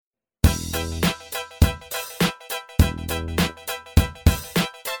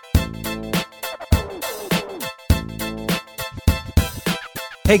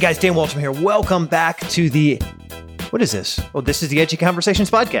Hey guys, Dan Walsham here. Welcome back to what is this? Oh, this is the Edgy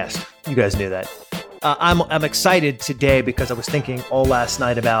Conversations podcast. You guys knew that. I'm excited today because I was thinking all last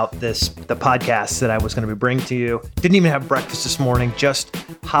night about the podcast that I was going to be bringing to you. Didn't even have breakfast this morning, just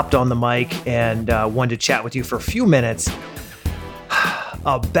hopped on the mic and wanted to chat with you for a few minutes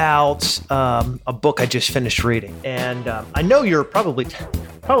about a book I just finished reading. And I know you're probably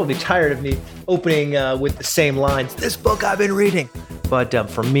tired of me opening with the same lines, this book I've been reading. But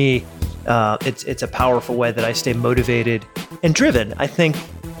for me, it's a powerful way that I stay motivated and driven. I think,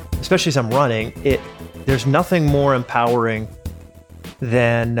 especially as I'm running, there's nothing more empowering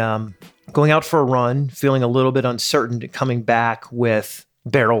than going out for a run, feeling a little bit uncertain, and coming back with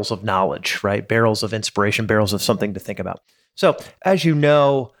barrels of knowledge, right? Barrels of inspiration, barrels of something to think about. So, as you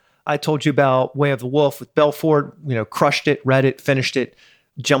know, I told you about Way of the Wolf with Belfort, crushed it, read it, finished it,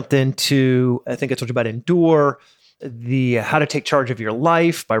 jumped into, I think I told you about Endure, the How to Take Charge of Your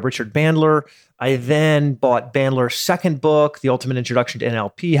Life by Richard Bandler. I then bought Bandler's second book, The Ultimate Introduction to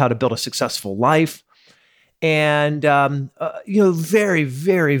NLP, How to Build a Successful Life. And, very,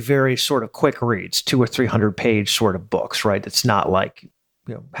 very, very sort of quick reads, 200 or 300 page sort of books, right? It's not like,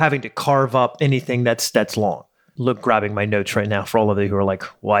 having to carve up anything that's long. Look, grabbing my notes right now for all of you who are like,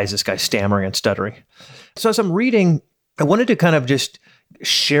 why is this guy stammering and stuttering? So as I'm reading, I wanted to kind of just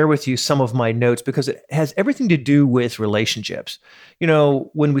share with you some of my notes because it has everything to do with relationships.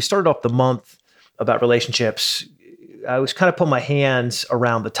 When we started off the month about relationships, I was kind of putting my hands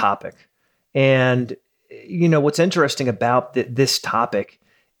around the topic. And, what's interesting about this topic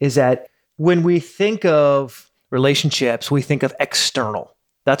is that when we think of relationships, we think of external.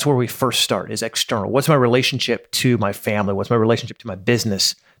 That's where we first start, is external. What's my relationship to my family? What's my relationship to my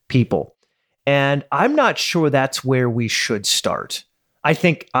business people? And I'm not sure that's where we should start. I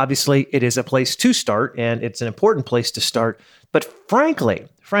think, obviously, it is a place to start, and it's an important place to start. But frankly,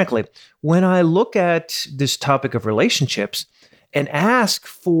 when I look at this topic of relationships and ask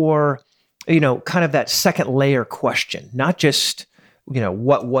for, kind of that second layer question, not just,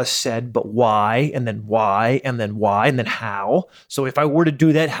 what was said, but why, and then why, and then why, and then how. So if I were to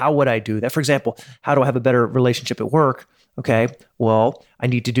do that, how would I do that? For example, how do I have a better relationship at work? Okay, well, I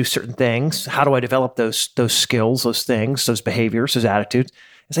need to do certain things. How do I develop those skills, those things, those behaviors, those attitudes?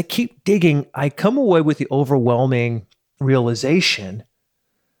 As I keep digging, I come away with the overwhelming realization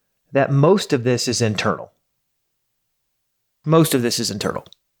that most of this is internal. Most of this is internal.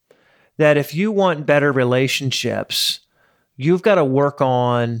 That if you want better relationships, you've got to work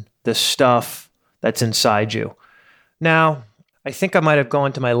on the stuff that's inside you. Now, I think I might have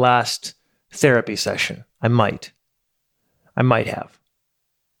gone to my last therapy session. I might have.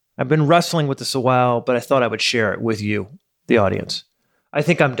 I've been wrestling with this a while, but I thought I would share it with you, the audience. I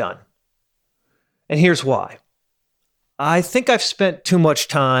think I'm done. And here's why. I think I've spent too much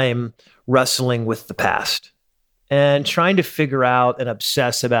time wrestling with the past and trying to figure out and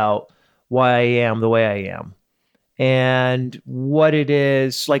obsess about why I am the way I am and what it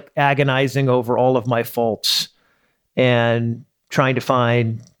is, like agonizing over all of my faults and trying to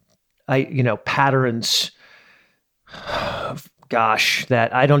find, patterns that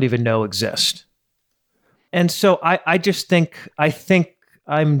I don't even know exist. And so I think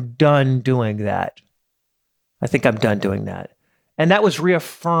I'm done doing that. I think I'm done doing that. And that was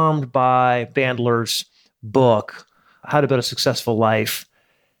reaffirmed by Bandler's book, How to Build a Successful Life,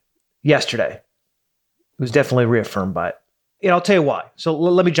 yesterday. It was definitely reaffirmed by it. And I'll tell you why. So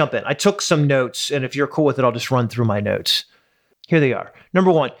let me jump in. I took some notes, and if you're cool with it, I'll just run through my notes. Here they are.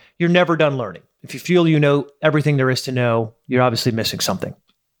 Number one, you're never done learning. If you feel you know everything there is to know, you're obviously missing something.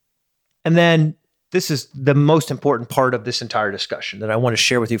 And then this is the most important part of this entire discussion that I want to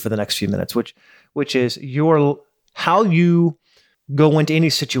share with you for the next few minutes, which is how you go into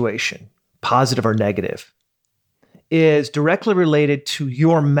any situation, positive or negative, is directly related to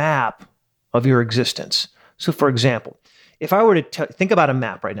your map of your existence. So for example, if I were to think about a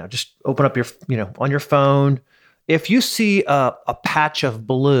map right now, just open up your, on your phone. If you see a patch of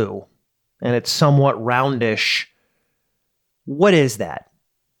blue and it's somewhat roundish, what is that?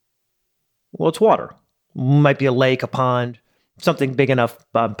 Well, it's water. Might be a lake, a pond, something big enough,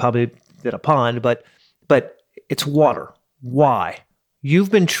 probably than a pond, but it's water. Why?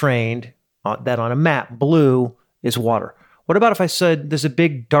 You've been trained that on a map, blue is water. What about if I said there's a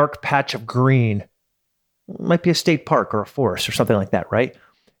big dark patch of green? It might be a state park or a forest or something like that, right?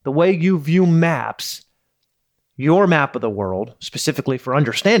 The way you view maps, your map of the world, specifically for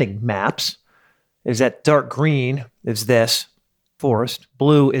understanding maps, is that dark green is this, forest.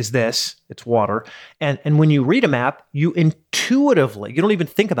 Blue is this, it's water. And when you read a map, you intuitively, you don't even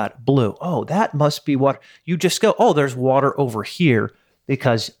think about it, blue. Oh, that must be water. You just go, oh, there's water over here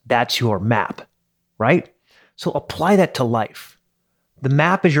because that's your map, right? So apply that to life. The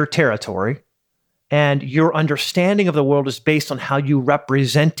map is your territory, and your understanding of the world is based on how you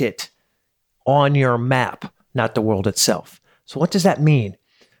represent it on your map, not the world itself. So what does that mean?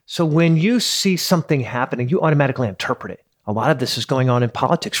 So when you see something happening, you automatically interpret it. A lot of this is going on in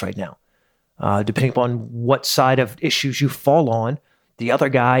politics right now. Depending upon what side of issues you fall on, the other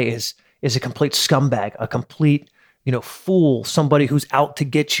guy is a complete scumbag, a complete, fool, somebody who's out to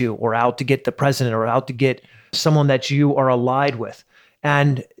get you or out to get the president or out to get someone that you are allied with.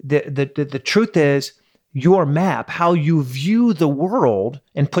 And the truth is, your map, how you view the world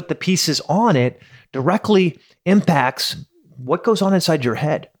and put the pieces on it, directly impacts what goes on inside your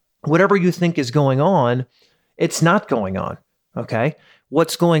head. Whatever you think is going on, it's not going on, okay?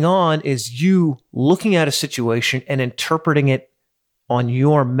 What's going on is you looking at a situation and interpreting it on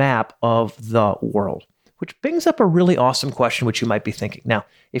your map of the world, which brings up a really awesome question, which you might be thinking. Now,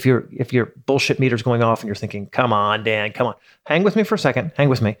 if your bullshit meter's going off and you're thinking, come on, Dan, come on. Hang with me for a second. Hang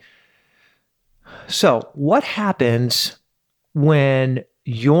with me. So what happens when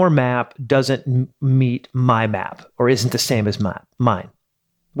your map doesn't meet my map or isn't the same as mine,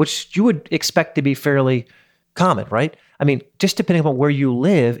 which you would expect to be fairly common, right? I mean, just depending on where you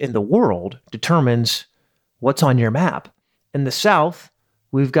live in the world determines what's on your map. In the South,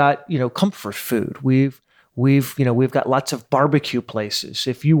 we've got, comfort food. We've got lots of barbecue places.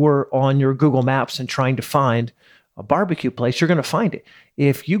 If you were on your Google Maps and trying to find a barbecue place, you're going to find it.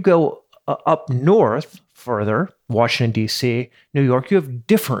 If you go up north further, Washington, D.C., New York, you have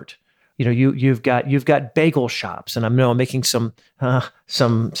different. You've got bagel shops, and I'm making some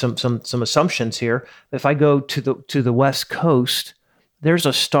assumptions here. If I go to the West Coast, there's a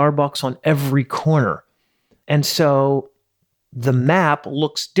Starbucks on every corner, and so the map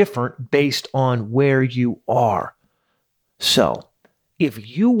looks different based on where you are. So,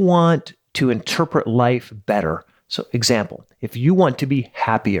 if you want to interpret life better, so example, if you want to be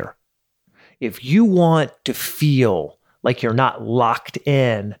happier, if you want to feel like you're not locked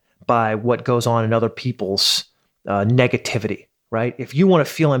in by what goes on in other people's negativity, right? If you want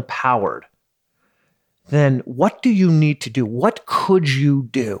to feel empowered, then what do you need to do? What could you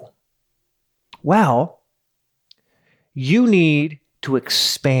do? Well, you need to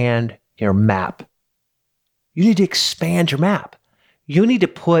expand your map. You need to expand your map. You need to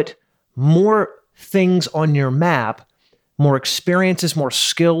put more things on your map, more experiences, more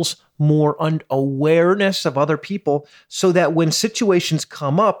skills, more awareness of other people, so that when situations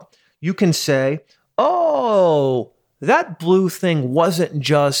come up, you can say, oh, that blue thing wasn't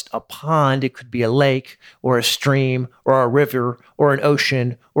just a pond. It could be a lake or a stream or a river or an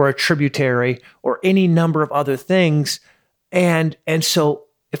ocean or a tributary or any number of other things. And so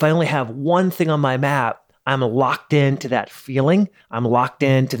if I only have one thing on my map, I'm locked into that feeling. I'm locked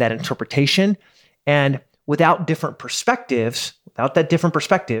into that interpretation. And without different perspectives, without that different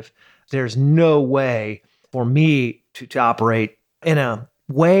perspective, there's no way for me to operate in a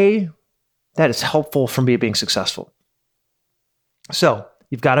way that is helpful for me being successful. So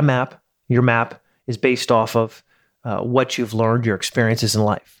you've got a map. Your map is based off of what you've learned, your experiences in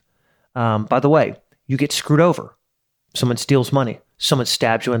life. By the way, you get screwed over. Someone steals money. Someone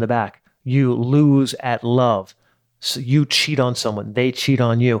stabs you in the back. You lose at love. So you cheat on someone. They cheat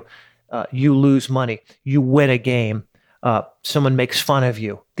on you. You lose money. You win a game. Someone makes fun of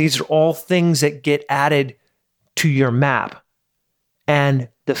you. These are all things that get added to your map. And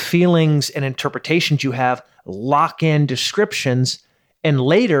the feelings and interpretations you have lock in descriptions. And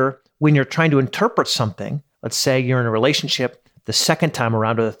later, when you're trying to interpret something, let's say you're in a relationship the second time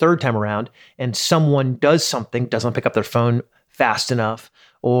around or the third time around, and someone does something, doesn't pick up their phone fast enough,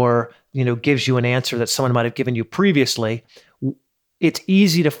 or gives you an answer that someone might have given you previously, it's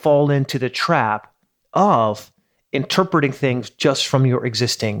easy to fall into the trap of interpreting things just from your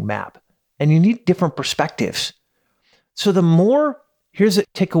existing map. And you need different perspectives. So here's a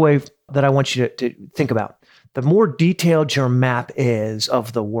takeaway that I want you to think about. The more detailed your map is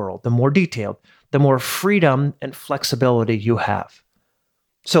of the world, the more detailed, the more freedom and flexibility you have.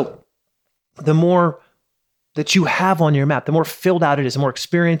 So the more that you have on your map, the more filled out it is, the more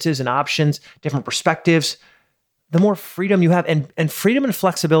experiences and options, different perspectives, the more freedom you have. And freedom and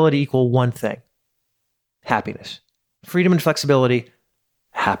flexibility equal one thing: happiness. Freedom and flexibility,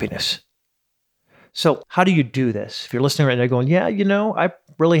 happiness. So how do you do this? If you're listening right now going, yeah, I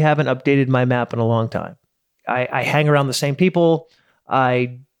really haven't updated my map in a long time. I hang around the same people.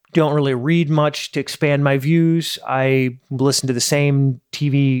 I don't really read much to expand my views. I listen to the same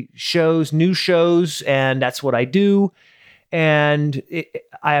TV shows, news shows, and that's what I do. And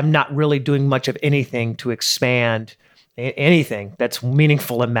I am not really doing much of anything to expand anything that's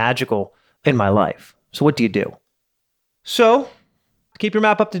meaningful and magical in my life. So what do you do? So keep your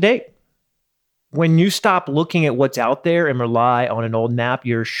map up to date. When you stop looking at what's out there and rely on an old map,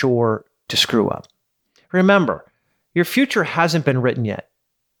 you're sure to screw up. Remember, your future hasn't been written yet.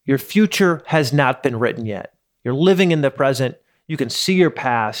 Your future has not been written yet. You're living in the present. You can see your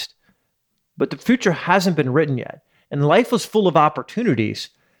past, but the future hasn't been written yet. And life is full of opportunities,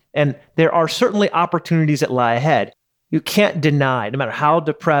 and there are certainly opportunities that lie ahead. You can't deny, no matter how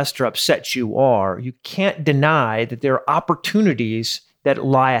depressed or upset you are, you can't deny that there are opportunities that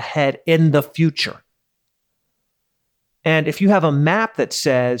lie ahead in the future. And if you have a map that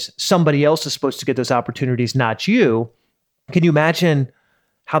says somebody else is supposed to get those opportunities, not you, can you imagine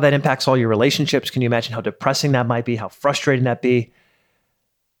how that impacts all your relationships? Can you imagine how depressing that might be, how frustrating that be?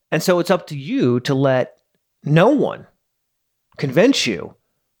 And so it's up to you to let no one convince you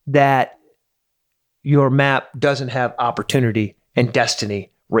that your map doesn't have opportunity and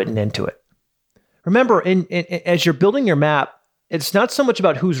destiny written into it. Remember, as you're building your map, it's not so much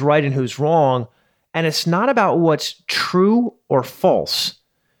about who's right and who's wrong, and it's not about what's true or false.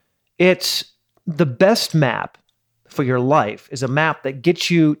 It's the best map for your life is a map that gets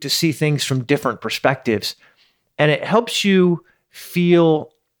you to see things from different perspectives, and it helps you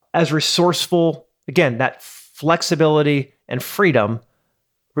feel as resourceful, again, that flexibility and freedom,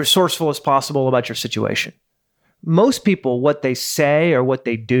 resourceful as possible about your situation. Most people, what they say or what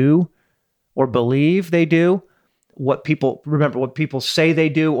they do or believe they do, what people say they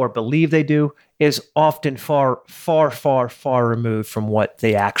do or believe they do is often far, far, far, far removed from what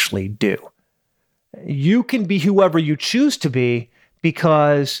they actually do. You can be whoever you choose to be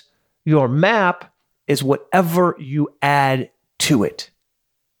because your map is whatever you add to it.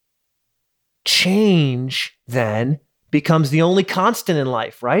 Change then becomes the only constant in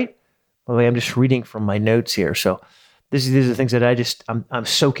life, right? By the way, I'm just reading from my notes here. So these are the things that I'm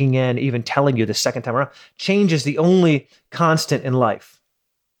soaking in, even telling you the second time around. Change is the only constant in life.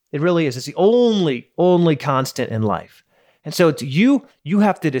 It really is. It's the only constant in life. And so it's you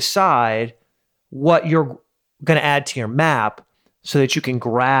have to decide what you're going to add to your map so that you can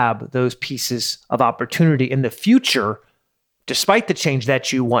grab those pieces of opportunity in the future, despite the change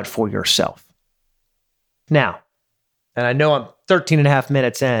that you want for yourself. Now, and I know I'm 13 and a half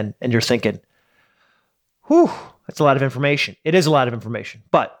minutes in, and you're thinking, whew, that's a lot of information. It is a lot of information,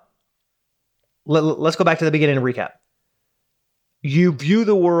 but let's go back to the beginning and recap. You view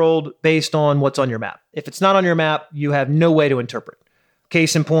the world based on what's on your map. If it's not on your map, you have no way to interpret.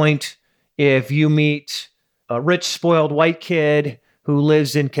 Case in point, if you meet a rich, spoiled white kid who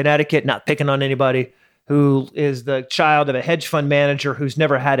lives in Connecticut, not picking on anybody, who is the child of a hedge fund manager who's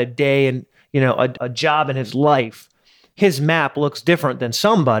never had a day in, a job in his life, his map looks different than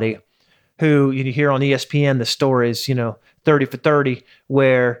somebody who you hear on ESPN, the stories, 30 for 30,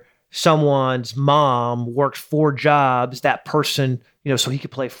 where someone's mom worked 4 jobs, that person, so he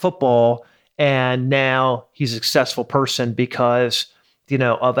could play football. And now he's a successful person because,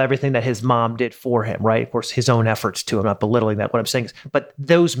 of everything that his mom did for him, right? Of course, his own efforts too. I'm not belittling that. What I'm saying is, but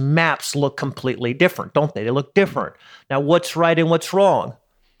those maps look completely different, don't they? They look different. Now, what's right and what's wrong?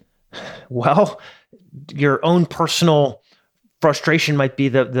 Well, your own personal frustration might be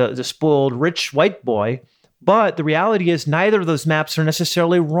the spoiled rich white boy, but the reality is neither of those maps are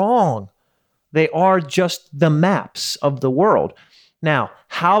necessarily wrong. They are just the maps of the world. Now,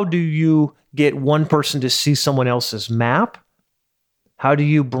 how do you get one person to see someone else's map? How do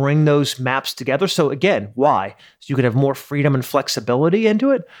you bring those maps together? So again, why? So you could have more freedom and flexibility into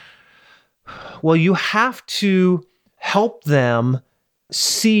it? Well, you have to help them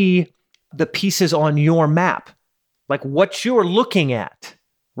see the pieces on your map, like what you're looking at,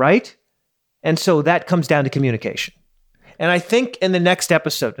 right? And so that comes down to communication. And I think in the next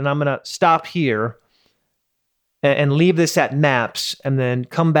episode, and I'm going to stop here and leave this at maps and then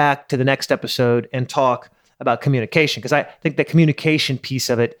come back to the next episode and talk about communication, because I think the communication piece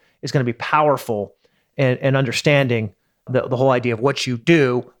of it is going to be powerful and understanding the whole idea of what you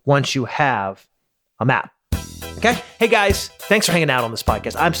do once you have a map. Okay? Hey guys, thanks for hanging out on this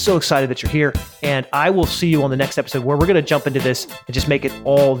podcast. I'm so excited that you're here, and I will see you on the next episode where we're going to jump into this and just make it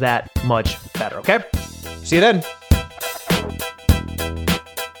all that much better, okay? See you then.